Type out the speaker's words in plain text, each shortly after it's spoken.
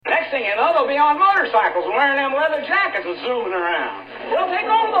thing, you know. They'll be on motorcycles and wearing them leather jackets and zooming around. They'll take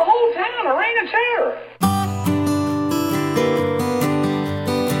over the whole town, a reign of terror.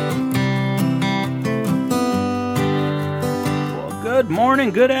 Good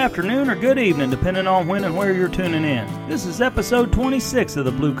morning, good afternoon, or good evening, depending on when and where you're tuning in. This is episode 26 of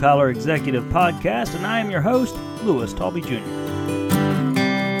the Blue Collar Executive Podcast, and I am your host, Louis Talby Jr.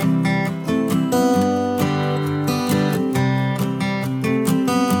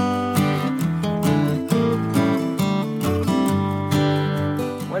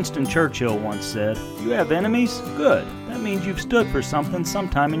 Winston Churchill once said, "You have enemies? Good. That means you've stood for something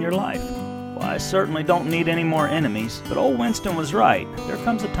sometime in your life." Well, I certainly don't need any more enemies, but old Winston was right. There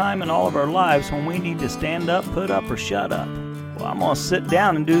comes a time in all of our lives when we need to stand up, put up, or shut up. Well, I'm going to sit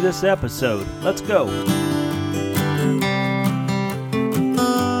down and do this episode. Let's go.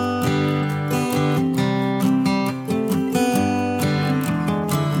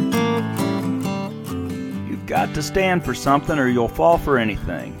 You've got to stand for something or you'll fall for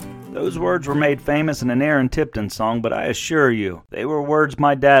anything. Those words were made famous in an Aaron Tipton song, but I assure you, they were words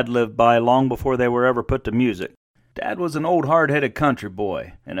my dad lived by long before they were ever put to music. Dad was an old hard-headed country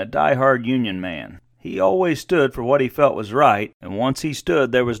boy and a die-hard Union man. He always stood for what he felt was right, and once he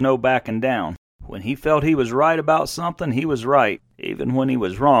stood, there was no backing down. When he felt he was right about something, he was right, even when he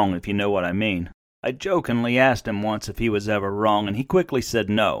was wrong, if you know what I mean. I jokingly asked him once if he was ever wrong, and he quickly said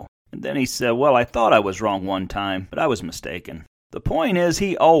no. And then he said, "Well, I thought I was wrong one time, but I was mistaken." The point is,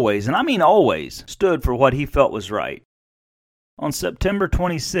 he always, and I mean always, stood for what he felt was right. On September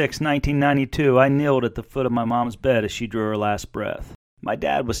 26, 1992, I kneeled at the foot of my mom's bed as she drew her last breath. My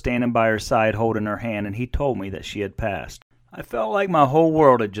dad was standing by her side holding her hand, and he told me that she had passed. I felt like my whole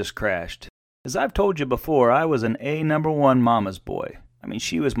world had just crashed. As I've told you before, I was an #1 mama's boy. I mean,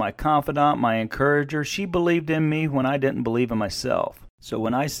 she was my confidant, my encourager. She believed in me when I didn't believe in myself. So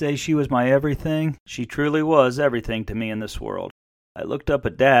when I say she was my everything, she truly was everything to me in this world. I looked up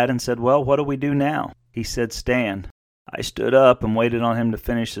at Dad and said, "Well, what do we do now?" He said, "Stand." I stood up and waited on him to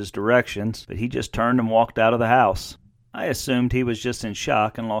finish his directions, but he just turned and walked out of the house. I assumed he was just in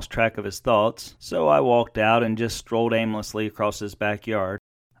shock and lost track of his thoughts, so I walked out and just strolled aimlessly across his backyard.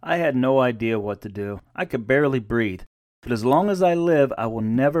 I had no idea what to do. I could barely breathe. But as long as I live, I will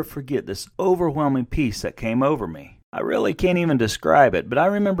never forget this overwhelming peace that came over me. I really can't even describe it, but I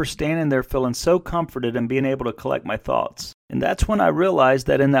remember standing there feeling so comforted and being able to collect my thoughts. And that's when I realized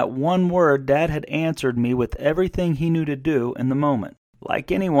that in that one word, Dad had answered me with everything he knew to do in the moment.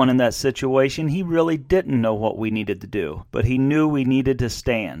 Like anyone in that situation, he really didn't know what we needed to do, but he knew we needed to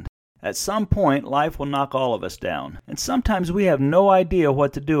stand. At some point, life will knock all of us down, and sometimes we have no idea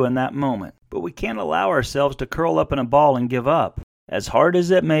what to do in that moment. But we can't allow ourselves to curl up in a ball and give up. As hard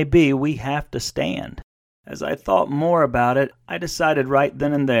as it may be, we have to stand. As I thought more about it, I decided right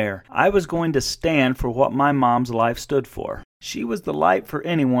then and there, I was going to stand for what my mom's life stood for. She was the light for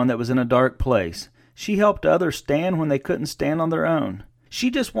anyone that was in a dark place. She helped others stand when they couldn't stand on their own.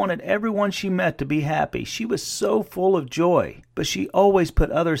 She just wanted everyone she met to be happy. She was so full of joy, but she always put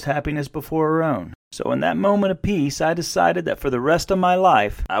others' happiness before her own. So in that moment of peace, I decided that for the rest of my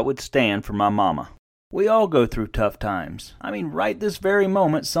life, I would stand for my mama. We all go through tough times. I mean, right this very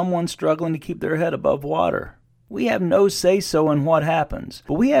moment, someone's struggling to keep their head above water. We have no say-so in what happens,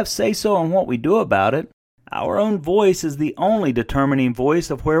 but we have say-so in what we do about it. Our own voice is the only determining voice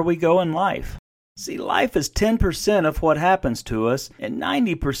of where we go in life. See, life is 10% of what happens to us and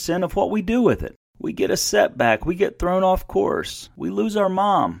 90% of what we do with it. We get a setback, we get thrown off course, we lose our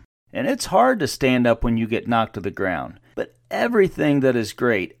mom. And it's hard to stand up when you get knocked to the ground. But everything that is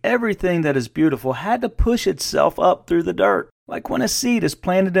great, everything that is beautiful had to push itself up through the dirt. Like when a seed is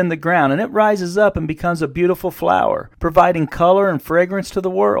planted in the ground and it rises up and becomes a beautiful flower, providing color and fragrance to the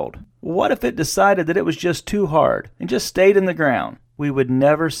world. What if it decided that it was just too hard and just stayed in the ground? We would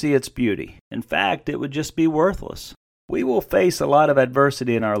never see its beauty. In fact, it would just be worthless. We will face a lot of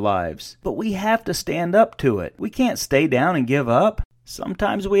adversity in our lives, but we have to stand up to it. We can't stay down and give up.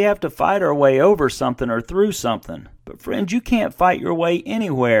 Sometimes we have to fight our way over something or through something. But friends, you can't fight your way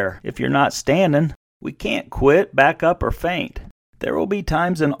anywhere if you're not standing. We can't quit, back up, or faint. There will be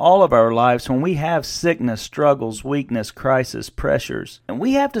times in all of our lives when we have sickness, struggles, weakness, crisis, pressures. And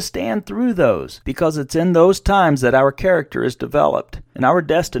we have to stand through those because it's in those times that our character is developed and our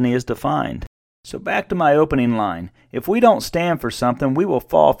destiny is defined. So back to my opening line. If we don't stand for something, we will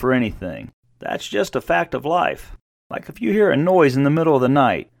fall for anything. That's just a fact of life. Like if you hear a noise in the middle of the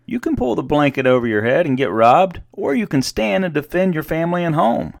night, you can pull the blanket over your head and get robbed, or you can stand and defend your family and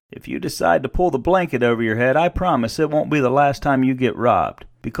home. If you decide to pull the blanket over your head, I promise it won't be the last time you get robbed.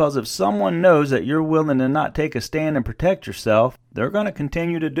 Because if someone knows that you're willing to not take a stand and protect yourself, they're going to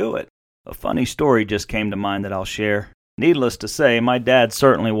continue to do it. A funny story just came to mind that I'll share. Needless to say, my dad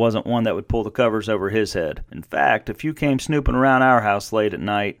certainly wasn't one that would pull the covers over his head. In fact, if you came snooping around our house late at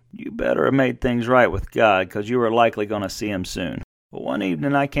night, you better have made things right with God, because you were likely going to see him soon. But one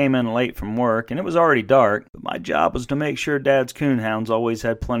evening I came in late from work, and it was already dark, but my job was to make sure Dad's coonhounds always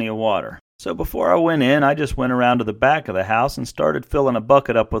had plenty of water. So before I went in, I just went around to the back of the house and started filling a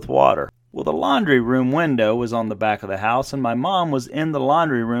bucket up with water. Well, the laundry room window was on the back of the house, and my mom was in the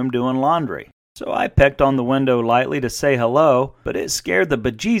laundry room doing laundry. So I pecked on the window lightly to say hello, but it scared the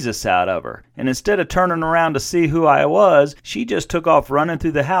bejesus out of her, and instead of turning around to see who I was, she just took off running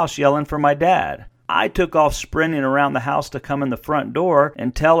through the house yelling for my dad. I took off sprinting around the house to come in the front door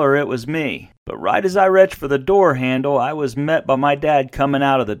and tell her it was me. But right as I reached for the door handle, I was met by my dad coming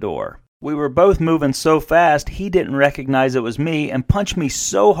out of the door. We were both moving so fast, he didn't recognize it was me and punched me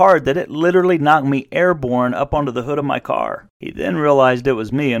so hard that it literally knocked me airborne up onto the hood of my car. He then realized it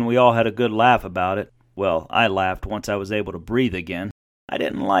was me and we all had a good laugh about it. Well, I laughed once I was able to breathe again. I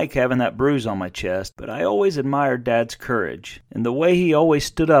didn't like having that bruise on my chest, but I always admired Dad's courage and the way he always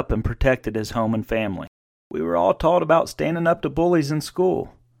stood up and protected his home and family. We were all taught about standing up to bullies in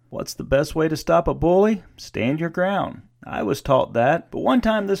school. What's the best way to stop a bully? Stand your ground. I was taught that, but one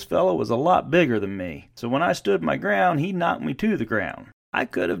time this fellow was a lot bigger than me, so when I stood my ground, he knocked me to the ground. I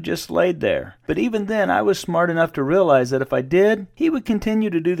could have just laid there, but even then I was smart enough to realize that if I did, he would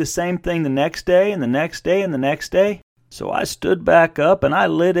continue to do the same thing the next day and the next day and the next day. So I stood back up and I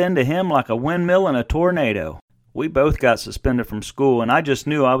lit into him like a windmill in a tornado. We both got suspended from school, and I just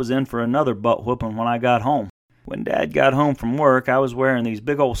knew I was in for another butt whooping when I got home. When Dad got home from work, I was wearing these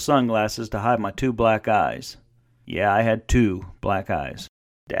big old sunglasses to hide my 2 black eyes. Yeah, I had 2 black eyes.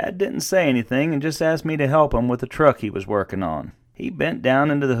 Dad didn't say anything and just asked me to help him with the truck he was working on. He bent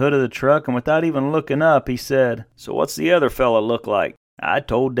down into the hood of the truck, and without even looking up, he said, "So what's the other fella look like?" I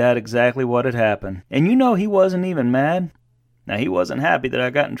told Dad exactly what had happened, and you know he wasn't even mad. Now, he wasn't happy that I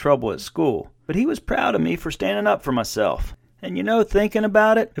got in trouble at school, but he was proud of me for standing up for myself. And you know, thinking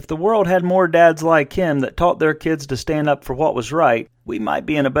about it, if the world had more dads like him that taught their kids to stand up for what was right, we might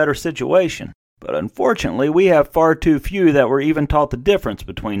be in a better situation. But unfortunately, we have far too few that were even taught the difference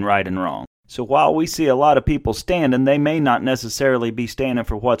between right and wrong. So while we see a lot of people standing, they may not necessarily be standing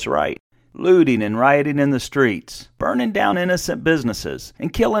for what's right. Looting and rioting in the streets, burning down innocent businesses,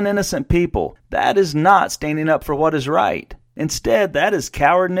 and killing innocent people, that is not standing up for what is right. Instead, that is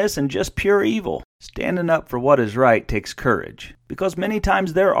cowardice and just pure evil. Standing up for what is right takes courage, because many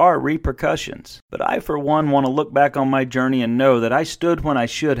times there are repercussions. But I, for one, want to look back on my journey and know that I stood when I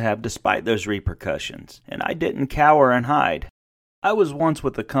should have despite those repercussions, and I didn't cower and hide. I was once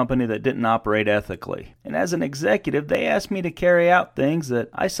with a company that didn't operate ethically, and as an executive, they asked me to carry out things that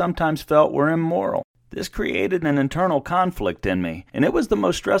I sometimes felt were immoral. This created an internal conflict in me, and it was the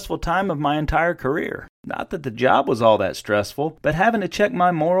most stressful time of my entire career. Not that the job was all that stressful, but having to check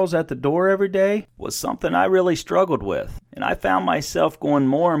my morals at the door every day was something I really struggled with, and I found myself going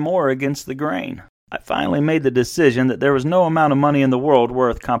more and more against the grain. I finally made the decision that there was no amount of money in the world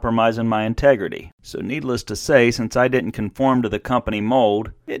worth compromising my integrity. So needless to say, since I didn't conform to the company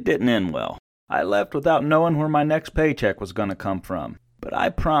mold, it didn't end well. I left without knowing where my next paycheck was going to come from. But I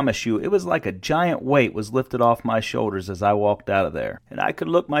promise you, it was like a giant weight was lifted off my shoulders as I walked out of there, and I could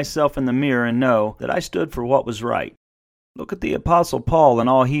look myself in the mirror and know that I stood for what was right. Look at the Apostle Paul and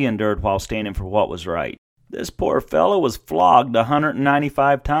all he endured while standing for what was right. This poor fellow was flogged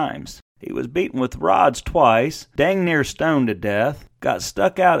 195 times. He was beaten with rods twice, dang near stoned to death, got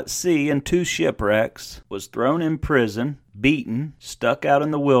stuck out at sea in 2 shipwrecks, was thrown in prison, beaten, stuck out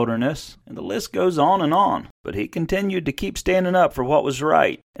in the wilderness, and the list goes on and on. But he continued to keep standing up for what was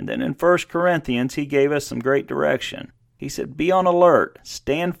right. And then in 1 Corinthians, he gave us some great direction. He said, "Be on alert,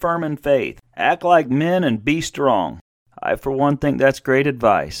 stand firm in faith, act like men, and be strong." I, for one, think that's great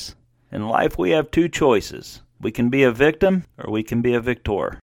advice. In life, we have 2 choices. We can be a victim, or we can be a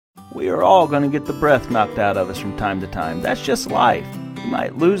victor. We are all going to get the breath knocked out of us from time to time. That's just life. You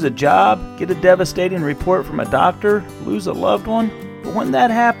might lose a job, get a devastating report from a doctor, lose a loved one. But when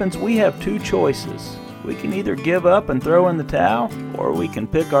that happens, we have 2 choices. We can either give up and throw in the towel, or we can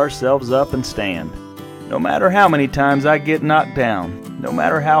pick ourselves up and stand. No matter how many times I get knocked down, no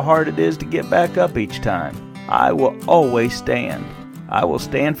matter how hard it is to get back up each time, I will always stand. I will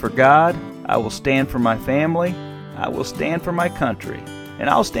stand for God. I will stand for my family. I will stand for my country. And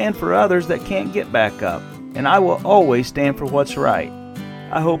I'll stand for others that can't get back up. And I will always stand for what's right.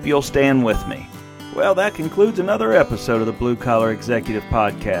 I hope you'll stand with me. Well, that concludes another episode of the Blue Collar Executive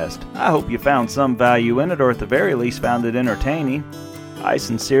Podcast. I hope you found some value in it, or at the very least found it entertaining. I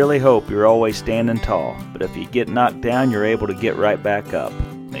sincerely hope you're always standing tall, but if you get knocked down, you're able to get right back up.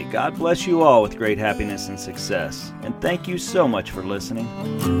 May God bless you all with great happiness and success, and thank you so much for listening.